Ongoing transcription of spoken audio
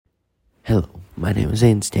Hello, my name is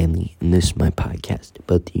Ann Stanley, and this is my podcast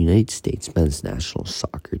about the United States men's national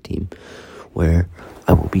soccer team, where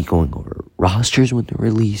I will be going over rosters when they're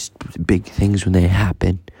released, big things when they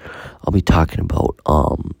happen. I'll be talking about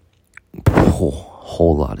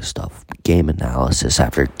whole lot of stuff, game analysis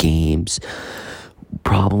after games,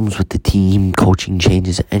 problems with the team, coaching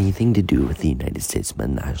changes, anything to do with the United States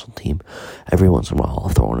men's national team. Every once in a while, I'll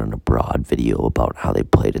throw in a broad video about how they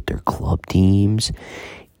played at their club teams.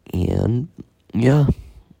 And, yeah,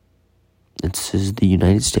 this is the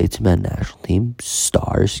United States men's national team.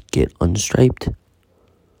 Stars get unstriped.